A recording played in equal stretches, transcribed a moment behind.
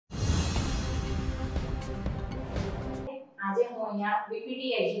આજે હું અહીંયા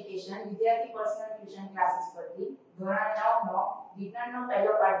પીપીટી એજ્યુકેશન વિદ્યાર્થી પર્સનલ ટ્યુશન ક્લાસીસ પરથી ધોરણ 9 નો વિજ્ઞાનનો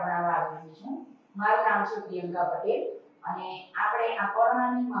પહેલો પાઠ ભણાવવા આવી છું. મારું નામ છે પ્રિયંકા પટેલ અને આપણે આ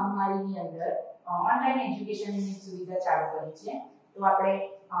કોરોનાની મહામારીની અંદર ઓનલાઈન એજ્યુકેશનની સુવિધા ચાલુ કરી છે. તો આપણે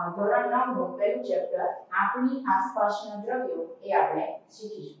ધોરણ 9 નું પહેલું ચેપ્ટર આપણી આસપાસના દ્રવ્યો એ આપણે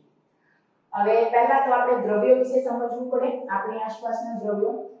શીખીશું. હવે પહેલા તો આપણે દ્રવ્યો વિશે સમજવું પડે. આપણી આસપાસના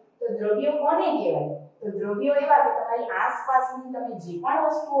દ્રવ્યો, તો દ્રવ્યો કોને કહેવાય? તો દ્રવ્યો એવા કે તમારી આસપાસની તમે જે પણ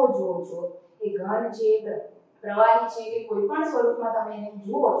વસ્તુઓ જુઓ છો, એ ઘન છે, પ્રવાહી છે કે કોઈ પણ સ્વરૂપમાં તમે એને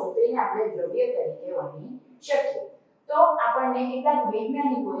જુઓ છો, તો એને આપણે દ્રવ્ય તરીકે વર્ણી શકીએ. તો આપણને કેટલાક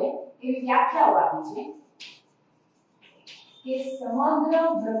વૈજ્ઞાનિકોએ એવી વ્યાખ્યાઓ આપી છે કે સમગ્ર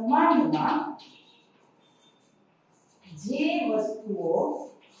બ્રહ્માંડમાં જે વસ્તુઓ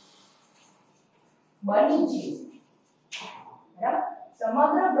બની છે, બરાબર,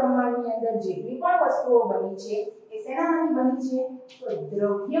 સમગ્ર બ્રહ્માંડની અંદર જેટલી પણ વસ્તુઓ બની છે એ શેનામાંથી બની છે? તો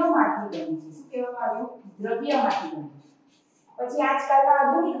દ્રવ્યમાંથી બની છે. શું કહેવામાં આવ્યું? દ્રવ્યમાંથી બની છે. પછી આજકાલના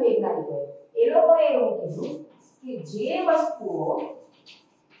આધુનિક વૈજ્ઞાનિકો એ લોકોએ એવું કીધું કે જે વસ્તુઓ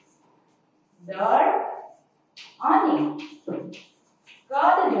દળ અને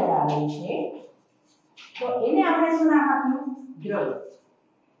કદ ધરાવે છે, તો એને આપણે શું નામ આપ્યું? દ્રવ્ય.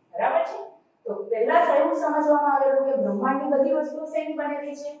 બરાબર છે? તો પહેલા એવું સમજવામાં આવેલું કે બ્રહ્માંડની બધી વસ્તુઓ શેની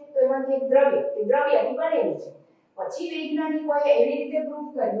બનેલી છે? તો એમાંથી એક દ્રવ્ય, એ દ્રવ્યની બનેલી છે. પછી વૈજ્ઞાનિકોએ એવી રીતે પ્રૂવ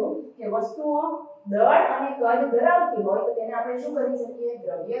કર્યું કે વસ્તુઓ દળ અને કદ ધરાવતી હોય તો તેને આપણે શું કરી શકીએ?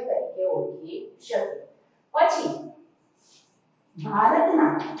 દ્રવ્ય તરીકે ઓળખી શકીએ. પછી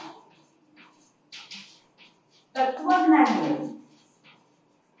ભારતના તત્વજ્ઞાનીઓ,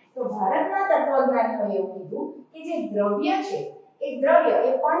 તો ભારતના તત્વજ્ઞાનીઓએ એવું કીધું કે જે દ્રવ્ય છે એ દ્રવ્ય એ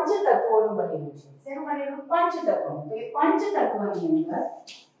પંચ તત્વોનું બનેલું છે. શેનું બનેલું? પંચ તત્વોનું. તો એ પંચ તત્વની અંદર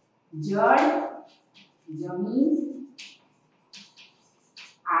જળ, જમીન,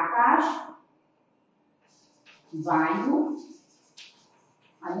 આકાશ, વાયુ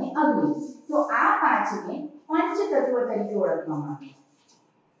અને અગ્નિ. તો આ પાંચને પંચ તત્વ તરીકે ઓળખવામાં આવે છે.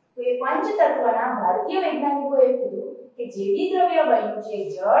 તો એ પંચ તત્વના ભારતીય વૈજ્ઞાનિકોએ કીધું કે જે બી દ્રવ્ય બન્યું છે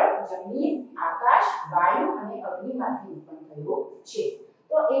જળ, જમીન, આકાશ, વાયુ અને અગ્નિમાંથી ઉત્પન્ન થયું છે.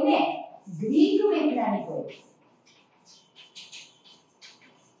 તો એને ગ્રીક વૈજ્ઞાનિકોએ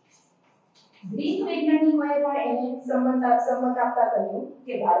પણ એને સંમત આપતા કહ્યું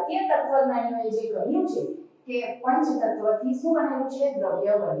કે ભારતીય તત્વજ્ઞાનીઓએ જે કહ્યું છે કે પંચ તત્વથી શું બનેલું છે?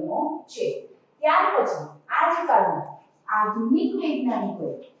 દ્રવ્ય બન્યું છે. ત્યાર પછી આજકાલના આધુનિક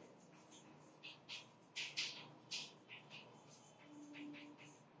વૈજ્ઞાનિકોએ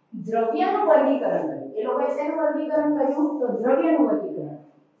દ્રવ્યનું વર્ગીકરણ કર્યું. એ લોકોએ શેનું વર્ગીકરણ કર્યું? તો દ્રવ્યનું વર્ગીકરણ.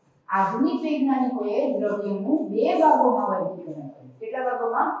 આધુનિક વૈજ્ઞાનિકોએ દ્રવ્યનું બે ભાગોમાં વર્ગીકરણ કર્યું. કેટલા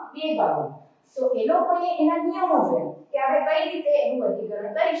ભાગોમાં? બે ભાગોમાં. તો એ લોકોએ એના નિયમો જોયા કે આપણે કઈ રીતે એનું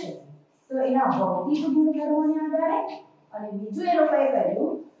વર્ગીકરણ કરી શકીએ. તો એના ભૌતિક ગુણધર્મોને આધારે અને બીજું એ લોકોએ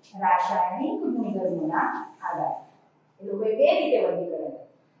કર્યું રાસાયણિક ગુણધર્મોના આધારે. એ લોકોએ બે રીતે વર્ગીકરણ કર્યું.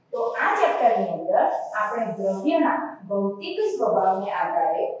 તો આ ચેપ્ટરની અંદર આપણે દ્રવ્યના ભૌતિક સ્વભાવને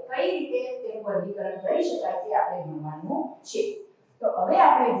આધારે કઈ રીતે તેનું વર્ગીકરણ કરી શકાય તે આપણે ભણવાનું છે. તો હવે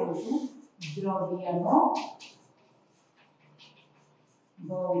આપણે જોઈશું દ્રવ્યનો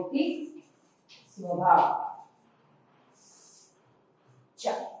ભૌતિક સ્વભાવ.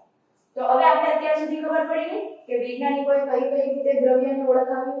 ચાલો, તો હવે આપણે અત્યાર સુધી ખબર પડી ગઈ કે વૈજ્ઞાનિકોએ કઈ રીતે દ્રવ્યને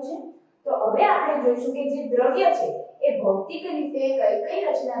ઓળખાવ્યું છે. તો હવે આપણે જોઈશું કે જે દ્રવ્ય છે એ ભૌતિક રીતે કઈ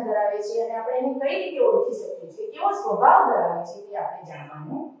રચના ધરાવે છે અને આપણે એને કઈ રીતે ઓળખી શકીએ છીએ, કેવો સ્વભાવ ધરાવે છે તે આપણે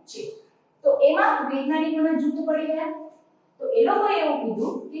જાણવાનું છે. તો એમાં વૈજ્ઞાનિકોને જૂથ પડી ગયા. તો એ લોકોએ એવું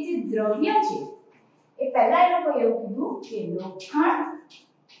કીધું કે જે દ્રવ્ય છે એ પહેલા એ લોકોએ એવું કીધું કે લોખંડ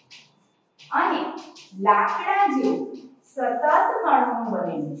અને લાકડા જેવું સતત કણોનું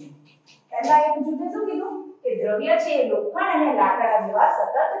બનેલું છે. પહેલા એક જૂથે શું કીધું કે દ્રવ્ય છે એ લોખંડ અને લાકડા જેવા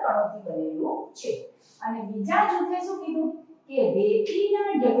સતત કણોથી બનેલું છે. અને બીજા જૂથે શું કીધું કે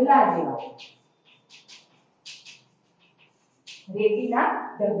રેતીના ઢગલા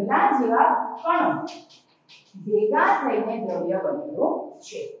જેવા કણો ભેગા થઈને દ્રવ્ય બનેલું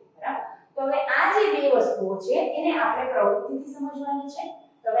છે. બરાબર? તો હવે આ જે બે વસ્તુઓ છે એને આપણે પ્રવૃત્તિથી સમજવાની છે.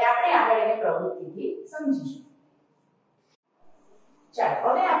 તો હવે આપણે આગળ એને પ્રવૃત્તિથી સમજીશું. ચાલો,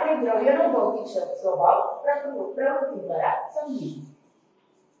 હવે આપણે દ્રવ્યનો ભૌતિક સ્વભાવ પ્રવૃત્તિ દ્વારા સમજીશું.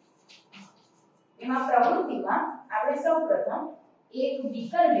 એમાં પ્રવૃત્તિમાં આપણે સૌપ્રથમ એક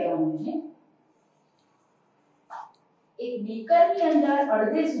બીકર લેવાનું છે. એક બીકરની અંદર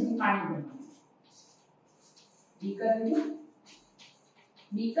અડધે સુધી પાણી ભરવાનું છે.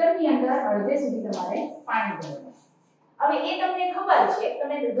 બીકરની અંદર અડધે સુધી તમારે પાણી ભરવાનું છે. હવે એ તમને ખબર છે,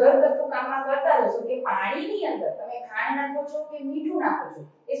 તમે ઘરગથ્થુ કામમાં કરતા રહેશો કે પાણીની અંદર તમે ખાંડ નાખો છો કે મીઠું નાખો છો,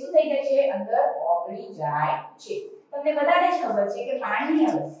 એ શું થઈ જાય છે? અંદર ઓગળી જાય છે. તમને બધાને જ ખબર છે કે પાણીની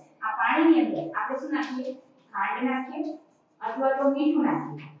અંદર, આ પાણીની અંદર આપણે શું નાખીએ? ખાંડ નાખીએ અથવા તો મીઠું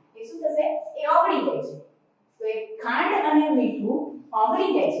નાખીએ. એ શું થશે? એ ઓગળી જાય છે. તો એ ખાંડ અને મીઠું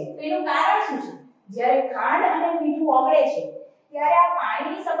ઓગળી જાય છે. તો એનું કારણ શું છે? જ્યારે ખાંડ અને મીઠું ઓગળે છે ત્યારે આ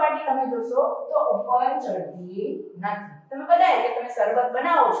પાણીની સપાટી તમે જોશો તો ઉપર ચડતી નથી. તમે બધા એટલે તમે શરબત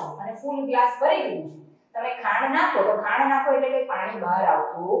બનાવો છો અને ફૂલ ગ્લાસ ભરી દીધું છે, તમે ખાંડ નાખો તો ખાંડ નાખો એટલે કે પાણી બહાર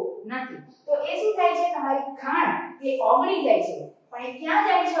આવતું નથી. તો એ શું થાય છે? તમારી ખાંડ એ ઓગળી જાય છે. પણ એ ક્યાં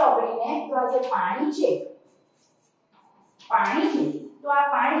જાય છે ઓગળીને? તો આ જે પાણી છે, પાણી છે, તો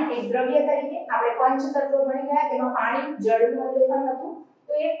આ પાણી એક દ્રવ્ય તરીકે આપણે પંચતત્વ ભણી ગયા, તેમાં પાણી જળનું ઉલ્લેખન હતું.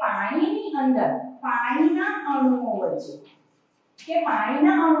 તો એ પાણીની અંદર પાણીના અણુઓ વચ્ચે કે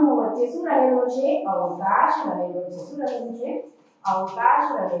પાણીના અણુઓ વચ્ચે શું રહેલો છે? અવકાશ રહેલો છે. શું રહેલું છે? અવકાશ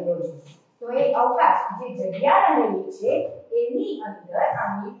રહેલો છે. તો એ અવકાશ જે જગ્યા રહેલી છે એની અંદર આ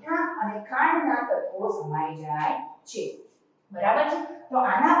મીઠા અને ખાંડના તત્વો સમાઈ જાય છે. બરાબર છે? તો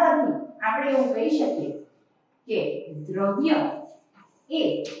આના પરથી આપણે એવું કહી શકીએ કે દ્રવ્ય એ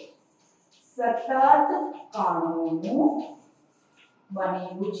સતત કણોનું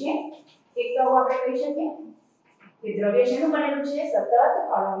બનેલું છે. એક તો આપણે કહી શકીએ કે દ્રવ્ય શેનું બનેલું છે? સતત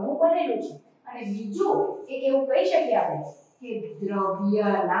કણોનું બનેલું છે. અને બીજું એક એવું કહી શકીએ આપણે કે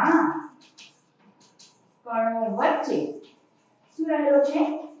દ્રવ્યના કણો વચ્ચે શું રહેલો છે?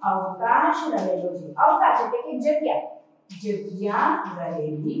 અવકાશ રહેલો છે. અવકાશ એટલે કે જગ્યા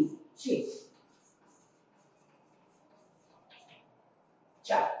રહેલી છે.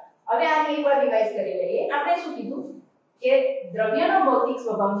 ચાલો હવે આને એકવાર રિવાઇઝ કરી લઈએ. આપણે શું કીધું કે દ્રવ્યનો ભૌતિક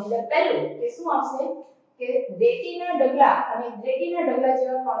સ્વભાવની અંદર પહેલું કે શું આવશે કે રેતીના ઢગલા અને રેતીના ઢગલા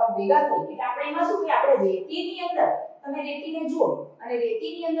જેવા કણો ભેગા થઈ. એટલે આપણે એમાં શું કે આપણે રેતીની અંદર તમે રેતીને જુઓ અને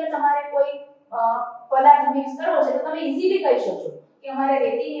રેતીની અંદર તમારે કોઈ પદાર્થ મિક્સ કરવો છે તો તમે ઈઝીલી કહી શકશો કે અમારે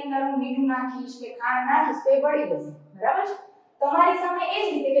રેતીની અંદર હું મીઠું નાખીશ કે ખાંડ નાખીશ તો એ બળી જશે. બરાબર છે? તમારી સામે એ જ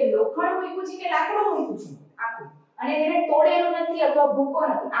રીતે કે લોખંડ મૂક્યું છે કે લાકડું મૂક્યું છે આખું, અને તેને તોડેલું નથી અથવા ભૂકો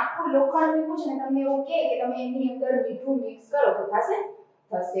નથી, આખું લોખંડ મૂક્યું છે ને તમને એવું કહે કે તમે એની અંદર મીઠું મિક્સ કરો તો થશે?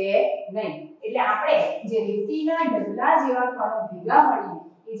 થશે નહીં. એટલે આપણે જે રેતીના ઢગલા જેવા કણો ભેગા મળીને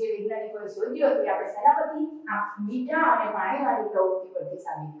એ જે વૈજ્ઞાનિકોએ શોધ્યો હતો એ આપણે શેના પરથી? આ મીઠા અને પાણીવાળી પ્રવૃત્તિ પરથી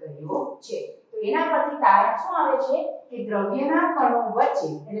સાબિત કર્યો છે. તો એના પરથી તારણ શું આવે છે કે દ્રવ્યના કણો વચ્ચે,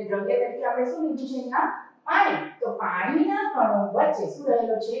 એટલે દ્રવ્ય તરીકે આપણે શું લીધું છે અહીંયા? પાણી. તો પાણીના કણો વચ્ચે શું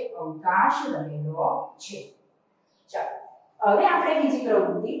રહેલો છે? અવકાશ રહેલો છે. ચાલો હવે આપણે બીજી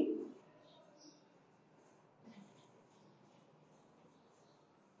પ્રવૃત્તિ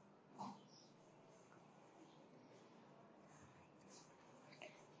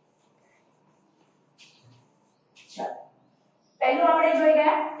પહેલું આપણે જોઈ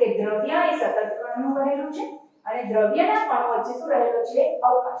ગયા કે દ્રવ્ય એ સતત કણોનું બનેલું છે અને દ્રવ્યના કણો વચ્ચે શું રહેલો છે?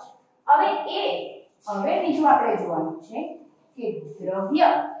 અવકાશ. હવે બીજું આપણે જોવાનું છે કે દ્રવ્ય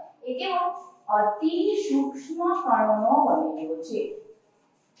એ કેવો? અતિ સૂક્ષ્મ કણોનો બનેલો છે.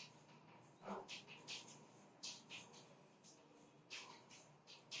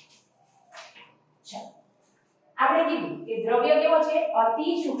 આપણે કીધું કે દ્રવ્ય કેવો છે? અતિ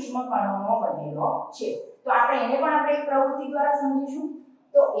સૂક્ષ્મ કણોનો બનેલો છે. તો આપણે એને પણ આપણે એક પ્રવૃત્તિ દ્વારા સમજીશું.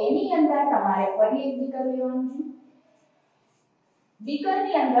 તો એની અંદર તમારે ફરી એક બીકર લેવાનું છે.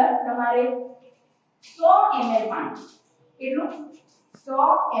 બીકરની અંદર તમારે 100 ml પાણી, કેટલું? 100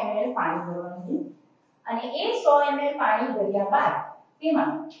 ml પાણી ભરવાનું છે. અને એ 100 ml પાણી ભર્યા બાદ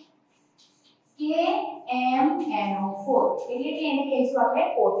તેમાં KMnO4 એટલે કે એને કહીશું આપણે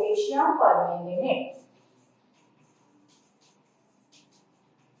પોટેશિયમ પરમેંગેનેટ.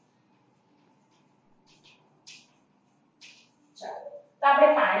 તો આપણે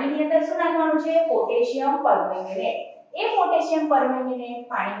પાણીની અંદર શું નાખવાનું છે? Potassium permanganate. એ પોટેશિયમ પરમેંગેનેટ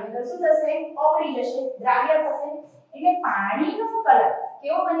પાણીની અંદર શું થશે? ઓગળી જશે, દ્રાવ્ય થશે. એટલે પાણીનો કલર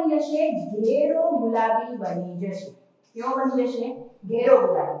કેવો બની જશે? ઘેરો ગુલાબી બની જશે. કેવો બની જશે? ઘેરો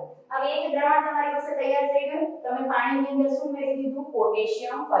ગુલાબી. હવે એક દ્રાવણ તમારી પાસે તૈયાર થઈ ગયું. તમે પાણીની અંદર શું મેળવી દીધું?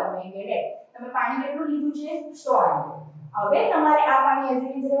 Potassium permanganate. તમે પાણી કેટલું લીધું છે? 100 ml. હવે તમારે આ પાણી એઝ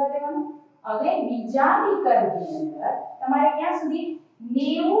ઇટ ઇઝ રહેવા દેવાનું. હવે બીજા બીકરની અંદર તમારે ક્યાં સુધી?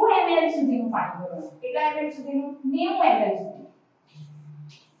 90 ml સુધીનું પાણી ભરવાનું. કેટલા ml સુધીનું? 90 ml સુધી.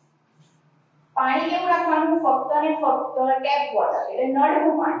 પાણી કેવું રાખવાનું? ફક્ત અને ફક્ત ટેપ વોટર એટલે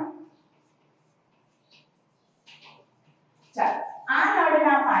નળનું પાણી. ચાલો આ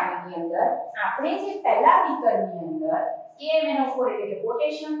નળના પાણીની અંદર આપણે જે પહેલા બીકરની અંદર KMnO4 એટલે કે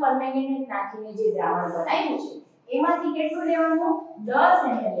પોટેશિયમ પરમેંગેનેટ નાખીને જે દ્રાવણ બનાવ્યું છે એમાંથી કેટલું લેવાનું? 10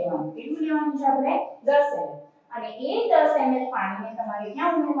 ml લેવાનું. કેટલું લેવાનું છે આપણે? 10 ml. અને એ 10 ml પાણીને તમારે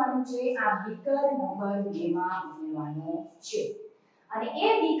ક્યાં ઉમેરવાનું છે? આ બીકર નંબર 2 માં ઉમેરવાનું છે. અને એ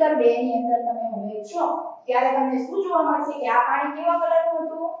બીકર 2 ની અંદર તમે ઉમેરશો ત્યારે તમને શું જોવા મળશે કે આ પાણી કેવા કલરનું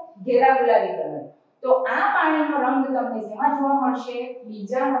હતું? ઘેરા ગુલાબી કલર. તો આ પાણીનો રંગ તમને શેમાં જોવા મળશે?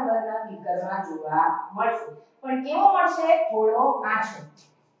 બીજા નંબરના બીકરમાં જોવા મળશે. પણ કેવો મળશે? થોડો આછો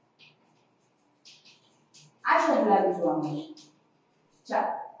ગુલાબી જોવા મળશે. ચાલો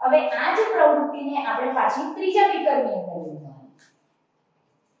હવે આ જ પ્રવૃત્તિને આપણે પાછી ત્રીજા બીકરની અંદર લેવાની.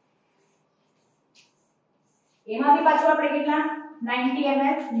 એમાં બી પાછું આપણે કેટલા 90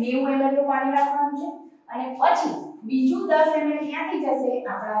 ml 90 ml નું પાણી રાખવાનું છે. અને પછી બીજું 10 ml ક્યાંથી જશે?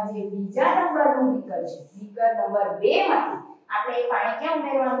 આપણા જે બીજા નંબરનું બીકર છે, બીકર નંબર 2 માંથી આપણે એ પાણી ક્યાં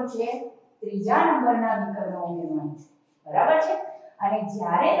ઉમેરવાનું છે? ત્રીજા નંબરના બીકરમાં ઉમેરવાનું છે. બરાબર છે? અને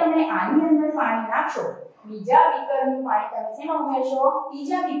જ્યારે તમે આની અંદર પાણી નાખશો, બીજા બીકરનું પાણી તમે શેમાં ઉમેરશો?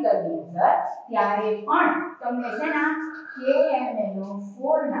 ત્રીજા બીકરની અંદર, ત્યારે પણ તમને શેના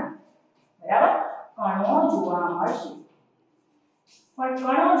KMnO4 ના બરાબર કણો જોવા મળશે. પણ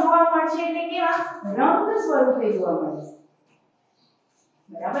કણો જોવા મળશે એટલે કેવા? રંગ સ્વરૂપે જોવા મળશે.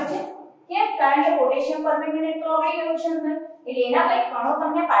 બરાબર છે? કેમ? કારણ કે પોટેશિયમ પરમેંગનેટ તો ઓગળી ગયું છે અંદર, એટલે એના કઈ કણો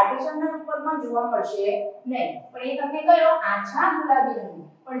તમને પાર્ટીશનના રૂપમાં જોવા મળશે નહીં. પણ એ તમને કયો? આછા ગુલાબી રંગ.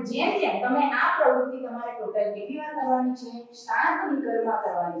 પણ જેમ જેમ તમે આ પ્રવૃત્તિ તમારે ટોટલ કેટલી વાર કરવાની છે? 7 બીકરમાં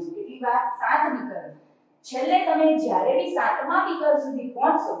કરવાની છે. કેટલી વાર? 7 બીકર. છેલ્લે તમે જ્યારે બી 7મા બીકર સુધી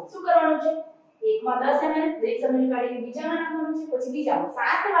પહોંચશો, શું કરવાનું છે? એકમાં 10 ml 10 ml કાઢીને બીજામાં નાખવાનું છે, પછી બીજામાં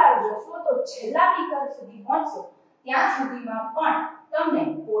 7 વાર જશો તો છેલ્લા બીકર સુધી પહોંચશો ત્યાં સુધીમાં પણ તમને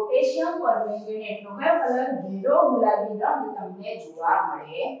પોટેશિયમ પરમેંગનેટનો કયો કલર? ઘેરો ગુલાબી રંગ તમને જોવા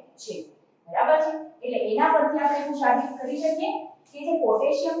મળે છે. બરાબર છે? એટલે એના પરથી આપણે શું સાબિત કરી શકીએ કે જે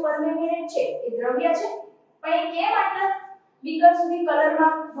પોટેશિયમ પરમેંગનેટ છે એ દ્રવ્ય છે, પણ એ કેમ આટલા બીકર સુધી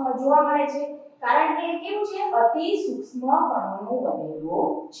કલરમાં જોવા મળે છે? કારણ કે એ કેવું છે? અતિ સૂક્ષ્મ કણોનું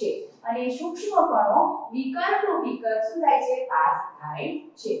બનેલું છે. અને સૂક્ષ્મ કણો બીકર ટુ બીકર શું થાય છે? પાસ થાય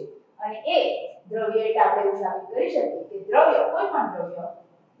છે. અને એ દ્રવ્ય એટલે આપણે એવું સાબિત કરી શકીએ કે દ્રવ્ય, કોઈ પણ દ્રવ્ય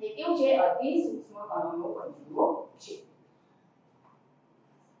એ કેવું છે? અતિ સૂક્ષ્મ કણોનું બનેલું છે.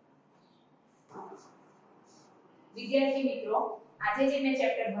 વિદ્યાર્થી મિત્રો, આજે જે મેં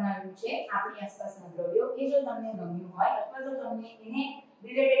ચેપ્ટર ભણાવ્યું છે આપણી આસપાસના દ્રવ્યો, એ જો તમને ગમ્યું હોય અથવા તો તમને એને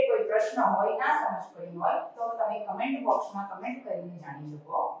રિલેટેડ કોઈ પ્રશ્ન હોય, ના સમજ પડી હોય તો તમે કમેન્ટ બોક્સમાં કમેન્ટ કરીને જાણી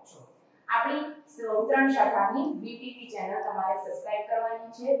શકો છો. આપણી ઉત્તરાયણ શાખાની બીટીપી ચેનલ તમારે સબસ્ક્રાઇબ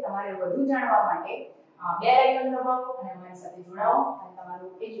કરવાની છે. તમારે વધુ જાણવા માટે બેલ આઇકન દબાવો અને અમારી સાથે જોડાઓ અને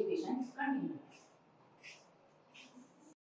તમારું એજ્યુકેશન કન્ટિન્યુ કરો.